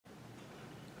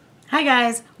Hi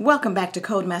guys, welcome back to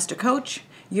Codemaster Coach,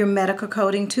 your medical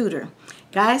coding tutor.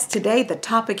 Guys, today the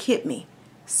topic hit me.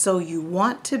 So you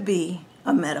want to be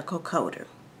a medical coder.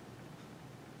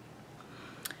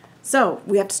 So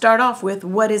we have to start off with,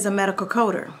 what is a medical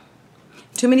coder?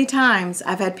 Too many times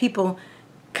I've had people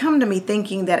come to me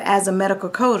thinking that as a medical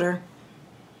coder,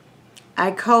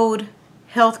 I code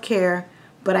healthcare,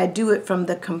 but I do it from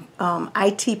the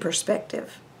IT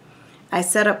perspective. I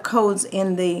set up codes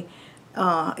in the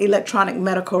electronic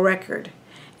medical record,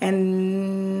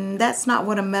 and that's not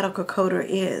what a medical coder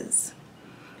is.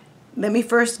 Let me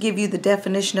first give you the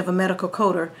definition of a medical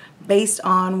coder based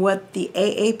on what the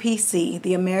AAPC,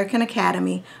 the American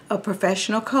Academy of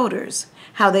Professional Coders,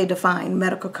 how they define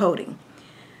medical coding.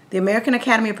 The American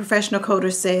Academy of Professional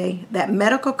Coders say that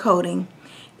medical coding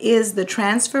is the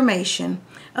transformation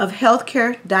of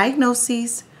healthcare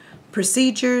diagnoses,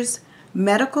 procedures,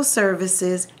 medical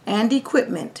services, and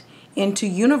equipment into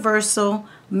universal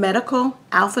medical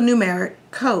alphanumeric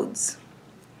codes.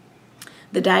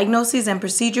 The diagnoses and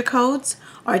procedure codes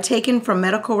are taken from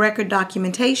medical record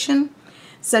documentation,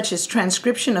 such as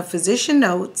transcription of physician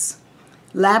notes,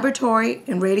 laboratory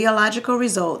and radiological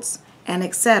results, and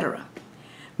etc.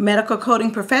 Medical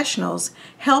coding professionals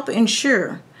help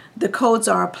ensure the codes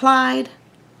are applied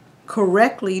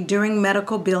correctly during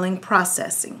medical billing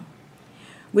processing,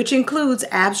 which includes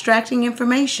abstracting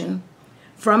information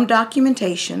from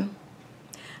documentation,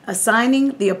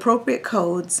 assigning the appropriate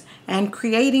codes, and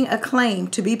creating a claim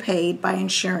to be paid by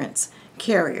insurance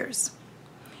carriers.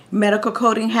 Medical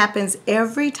coding happens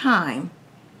every time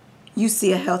you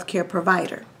see a healthcare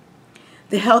provider.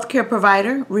 The healthcare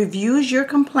provider reviews your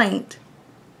complaint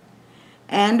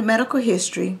and medical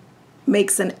history,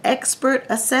 makes an expert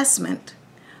assessment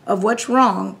of what's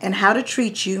wrong and how to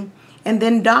treat you, and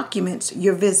then documents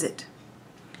your visit.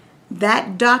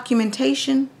 That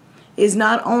documentation is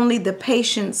not only the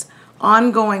patient's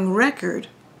ongoing record,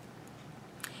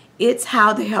 it's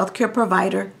how the healthcare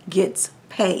provider gets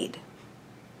paid.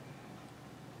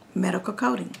 Medical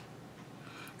coding.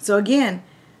 So again,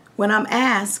 when I'm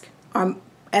asked,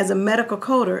 as a medical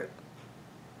coder,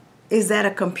 is that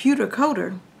a computer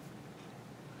coder?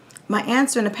 My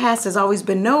answer in the past has always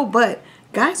been no, but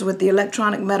guys, with the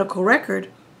electronic medical record,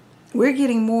 we're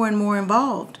getting more and more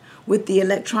involved with the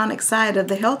electronic side of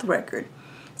the health record.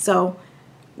 So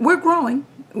we're growing.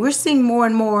 We're seeing more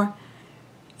and more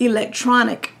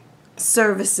electronic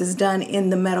services done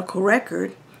in the medical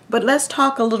record. But let's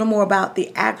talk a little more about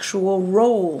the actual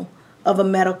role of a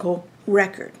medical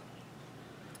record.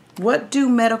 What do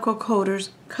medical coders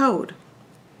code?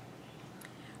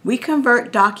 We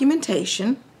convert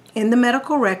documentation in the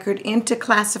medical record into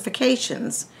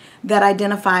classifications that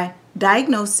identify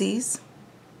diagnoses,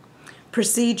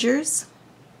 procedures,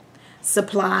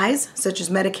 supplies such as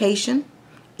medication,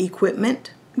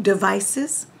 equipment,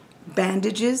 devices,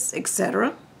 bandages,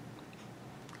 etc.,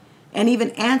 and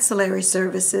even ancillary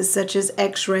services such as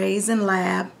x-rays and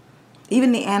lab,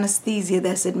 even the anesthesia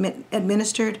that's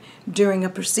administered during a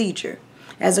procedure.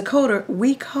 As a coder,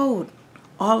 we code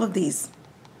all of these.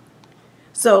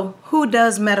 So who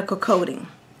does medical coding?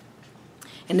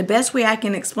 And the best way I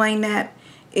can explain that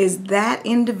is that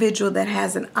individual that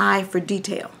has an eye for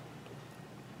detail.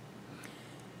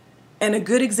 And a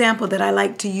good example that I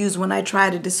like to use when I try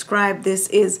to describe this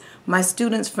is my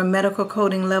students from Medical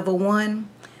Coding Level 1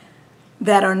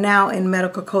 that are now in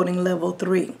Medical Coding Level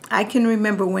 3. I can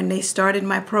remember when they started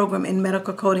my program in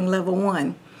Medical Coding Level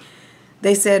 1,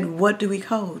 they said, what do we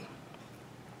code?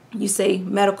 You say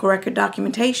medical record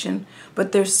documentation,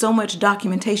 but there's so much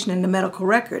documentation in the medical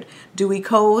record. Do we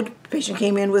code? Patient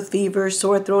came in with fever,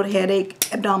 sore throat, headache,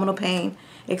 abdominal pain,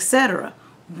 etc.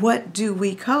 What do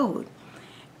we code?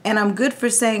 And I'm good for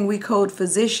saying we code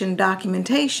physician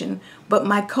documentation, but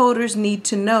my coders need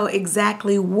to know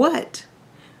exactly what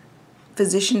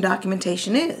physician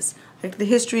documentation is, like the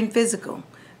history and physical,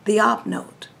 the op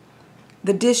note,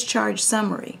 the discharge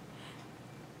summary,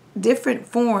 different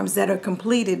forms that are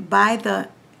completed by the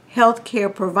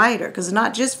healthcare provider, because it's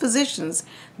not just physicians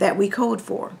that we code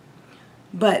for,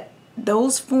 but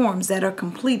those forms that are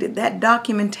completed, that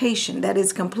documentation that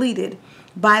is completed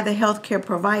by the healthcare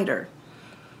provider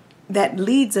that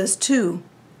leads us to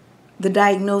the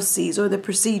diagnoses or the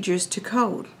procedures to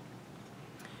code.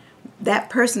 That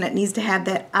person that needs to have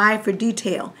that eye for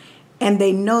detail, and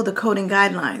they know the coding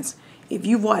guidelines. If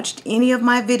you've watched any of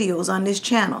my videos on this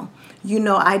channel, you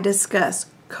know I discuss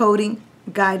coding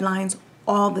guidelines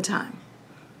all the time.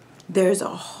 There's a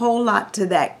whole lot to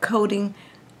that coding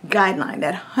guideline,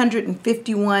 that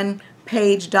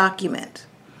 151-page document,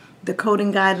 the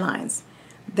coding guidelines.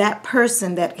 that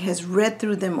person that has read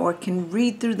through them or can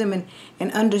read through them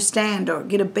and understand or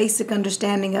get a basic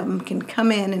understanding of them can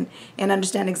come in and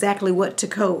understand exactly what to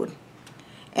code.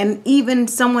 And even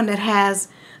someone that has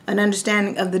an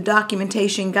understanding of the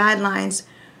documentation guidelines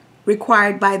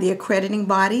required by the accrediting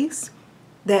bodies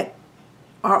that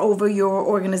are over your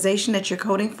organization that you're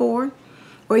coding for,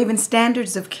 or even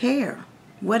standards of care.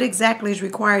 What exactly is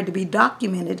required to be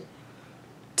documented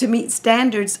to meet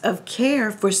standards of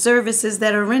care for services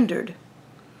that are rendered?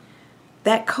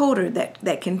 That coder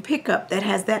that can pick up, that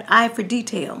has that eye for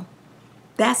detail,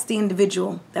 that's the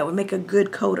individual that would make a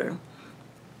good coder.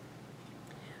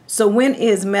 So when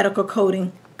is medical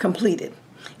coding completed?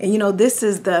 And you know, this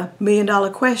is the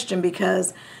million-dollar question,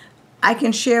 because I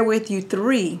can share with you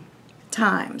 3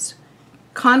 times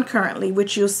concurrently,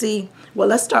 which you'll see. Well,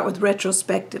 let's start with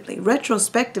retrospectively.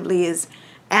 Retrospectively is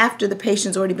after the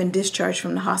patient's already been discharged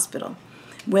from the hospital.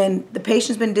 When the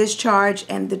patient's been discharged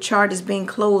and the chart is being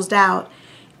closed out,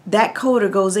 that coder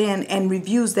goes in and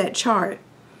reviews that chart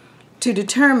to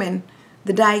determine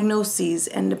the diagnoses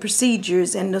and the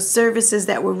procedures and the services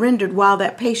that were rendered while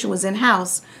that patient was in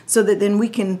house, so that then we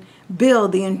can bill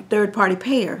the third-party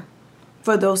payer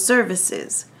for those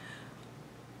services.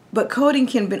 But coding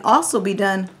can also be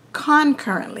done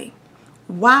concurrently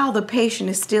while the patient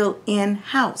is still in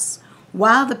house,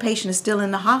 while the patient is still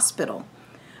in the hospital.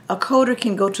 A coder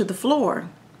can go to the floor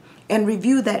and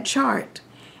review that chart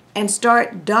and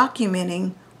start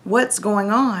documenting what's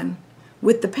going on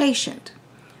with the patient,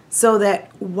 so that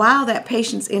while that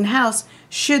patient's in-house,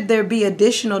 should there be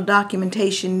additional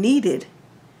documentation needed,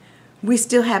 we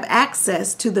still have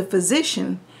access to the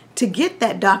physician to get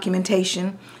that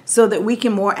documentation so that we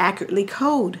can more accurately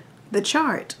code the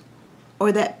chart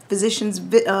or that patient's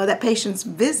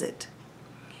visit.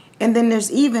 And then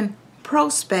there's even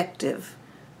prospective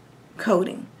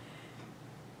coding.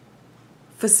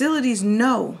 Facilities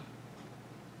know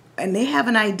and they have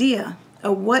an idea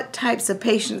of what types of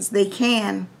patients they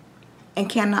can and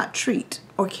cannot treat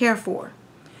or care for.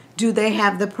 Do they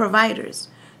have the providers?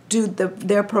 Do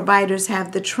their providers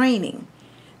have the training?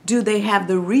 Do they have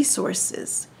the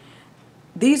resources?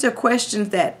 These are questions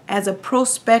that, as a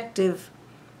prospective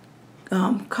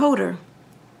coder,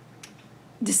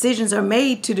 decisions are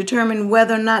made to determine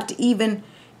whether or not to even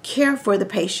care for the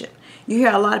patient. You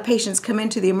hear a lot of patients come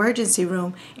into the emergency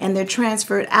room and they're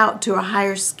transferred out to a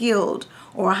higher skilled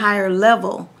or a higher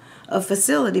level of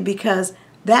facility because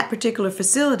that particular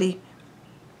facility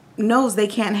knows they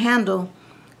can't handle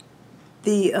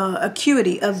the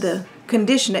acuity of the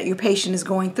condition that your patient is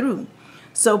going through.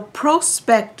 So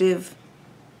prospective,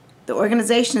 the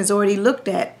organization has already looked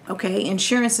at, okay,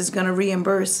 insurance is going to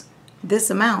reimburse this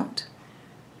amount.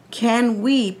 Can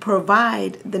we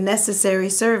provide the necessary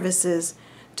services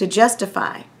to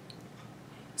justify?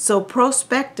 So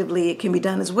prospectively, it can be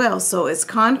done as well. So it's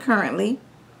concurrently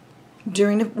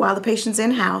while the patient's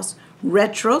in house,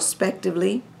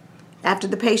 retrospectively after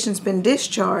the patient's been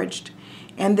discharged,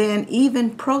 and then even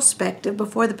prospective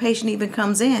before the patient even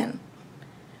comes in,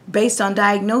 based on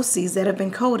diagnoses that have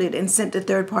been coded and sent to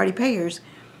third-party payers.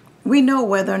 We know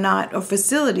whether or not, or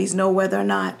facilities know whether or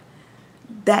not,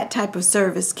 that type of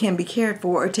service can be cared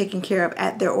for or taken care of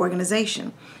at their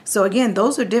organization. So again,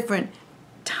 those are different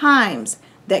times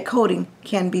that coding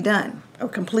can be done or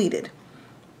completed.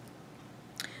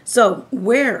 So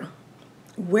where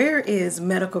is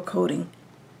medical coding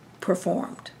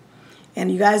performed? And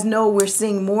you guys know we're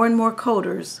seeing more and more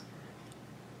coders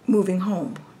moving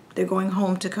home. They're going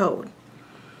home to code.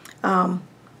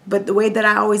 But the way that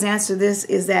I always answer this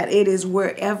is that it is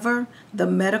wherever the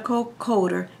medical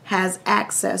coder has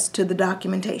access to the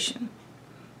documentation.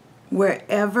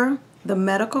 Wherever the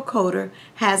medical coder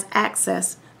has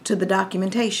access to the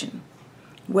documentation.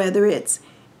 Whether it's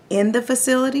in the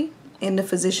facility, in the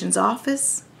physician's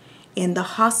office, in the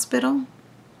hospital,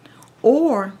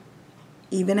 or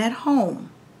even at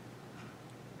home.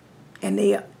 And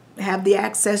they have the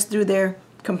access through their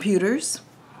computers,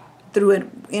 through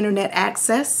an internet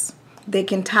access. They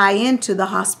can tie into the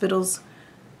hospital's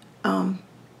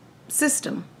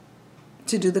system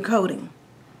to do the coding.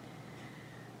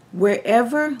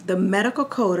 Wherever the medical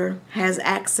coder has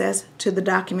access to the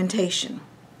documentation.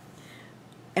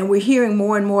 And we're hearing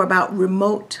more and more about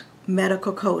remote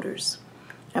medical coders.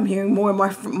 I'm hearing more and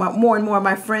more of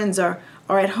my friends are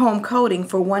at home coding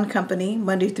for one company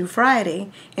Monday through Friday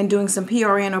and doing some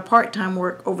PRN or part-time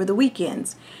work over the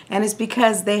weekends. And it's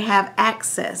because they have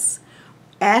access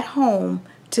at home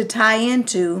to tie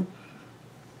into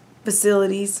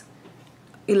facilities'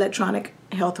 electronic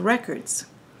health records.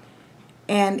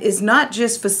 And it's not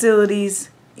just facilities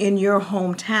in your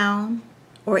hometown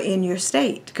or in your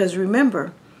state, because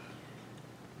remember,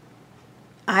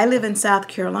 I live in South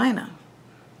Carolina.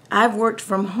 I've worked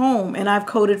from home and I've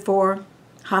coded for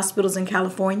hospitals in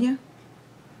California,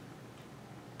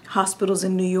 hospitals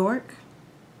in New York,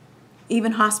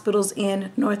 even hospitals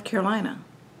in North Carolina.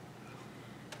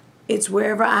 It's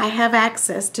wherever I have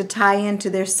access to tie into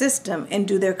their system and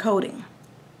do their coding.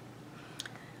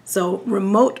 So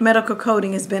remote medical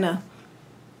coding has been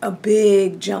a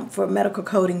big jump for medical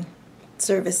coding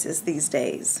services these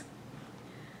days.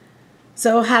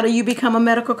 So how do you become a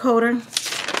medical coder?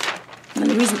 And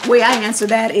the way I answer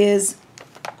that is,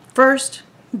 first,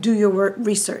 do your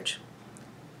research.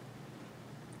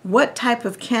 What type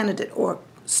of candidate or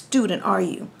student are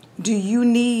you? Do you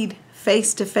need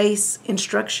face-to-face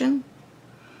instruction?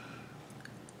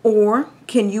 Or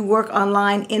can you work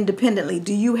online independently?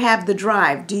 Do you have the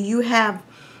drive? Do you have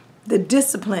the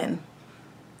discipline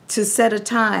to set a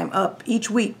time up each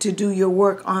week to do your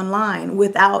work online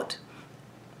without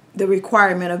the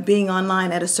requirement of being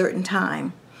online at a certain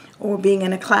time or being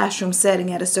in a classroom setting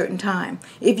at a certain time?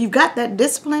 If you've got that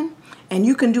discipline and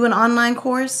you can do an online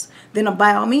course, then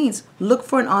by all means, look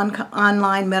for an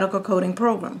online medical coding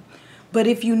program. But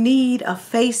if you need a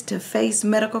face-to-face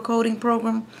medical coding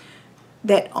program,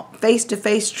 that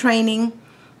face-to-face training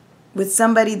with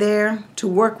somebody there to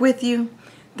work with you,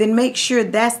 then make sure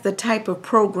that's the type of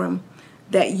program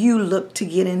that you look to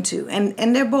get into.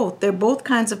 And they're both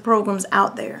kinds of programs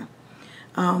out there.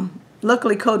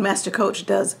 Luckily, Codemaster Coach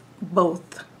does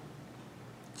both.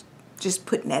 Just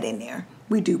putting that in there.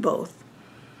 We do both.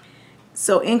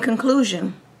 So in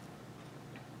conclusion,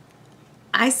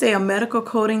 I say a medical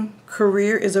coding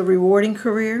career is a rewarding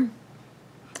career.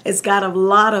 It's got a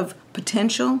lot of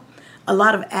potential, a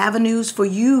lot of avenues for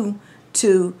you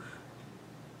to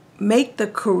make the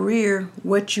career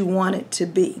what you want it to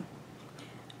be.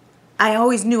 I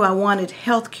always knew I wanted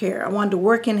healthcare. I wanted to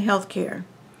work in healthcare.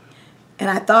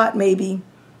 And I thought maybe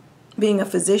being a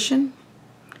physician.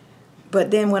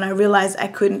 But then when I realized I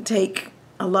couldn't take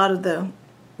a lot of the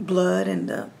blood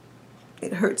and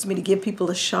it hurts me to give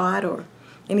people a shot or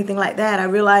anything like that, I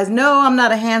realized, no, I'm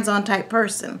not a hands-on type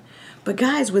person. But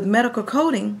guys, with medical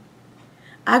coding,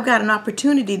 I've got an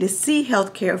opportunity to see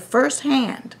healthcare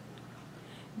firsthand.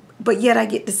 But yet I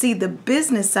get to see the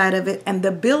business side of it and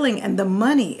the billing and the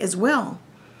money as well.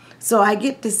 So I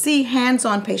get to see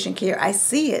hands-on patient care. I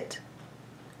see it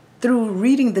through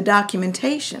reading the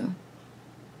documentation.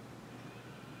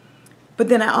 But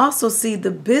then I also see the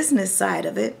business side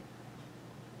of it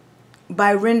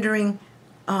by rendering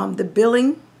the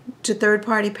billing to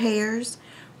third-party payers,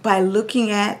 by looking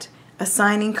at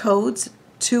assigning codes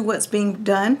to what's being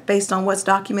done based on what's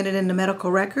documented in the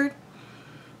medical record.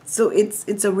 So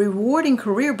it's a rewarding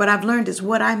career, but I've learned it's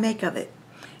what I make of it.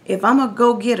 If I'm a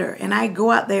go-getter and I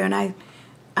go out there and I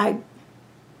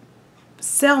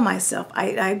sell myself,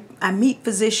 I meet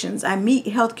physicians, I meet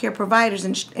healthcare providers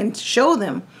and show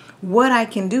them what I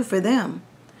can do for them,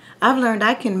 I've learned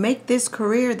I can make this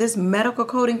career, this medical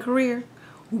coding career,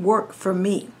 work for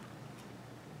me.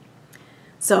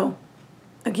 So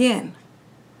again,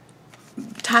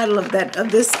 title of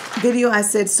this video, I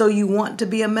said, so you want to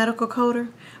be a medical coder?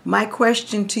 My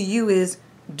question to you is,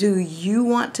 do you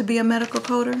want to be a medical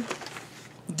coder?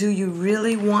 Do you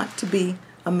really want to be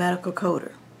a medical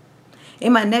coder?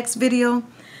 In my next video,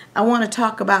 I want to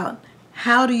talk about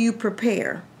how do you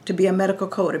prepare to be a medical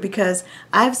coder, because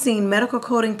I've seen medical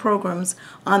coding programs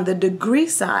on the degree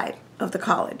side of the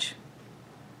college,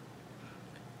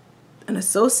 an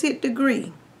associate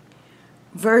degree,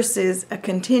 versus a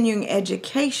continuing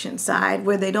education side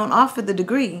where they don't offer the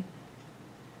degree.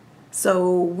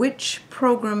 So which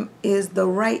program is the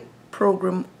right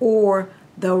program or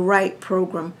the right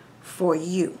program for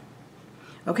you?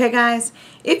 Okay, guys,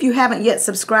 if you haven't yet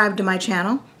subscribed to my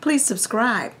channel, please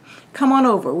subscribe. Come on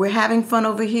over. We're having fun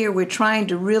over here. We're trying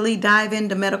to really dive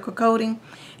into medical coding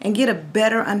and get a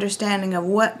better understanding of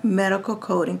what medical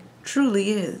coding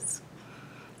truly is.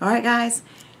 All right, guys,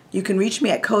 you can reach me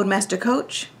at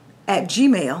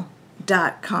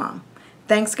codemastercoach@gmail.com.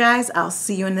 Thanks, guys. I'll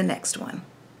see you in the next one.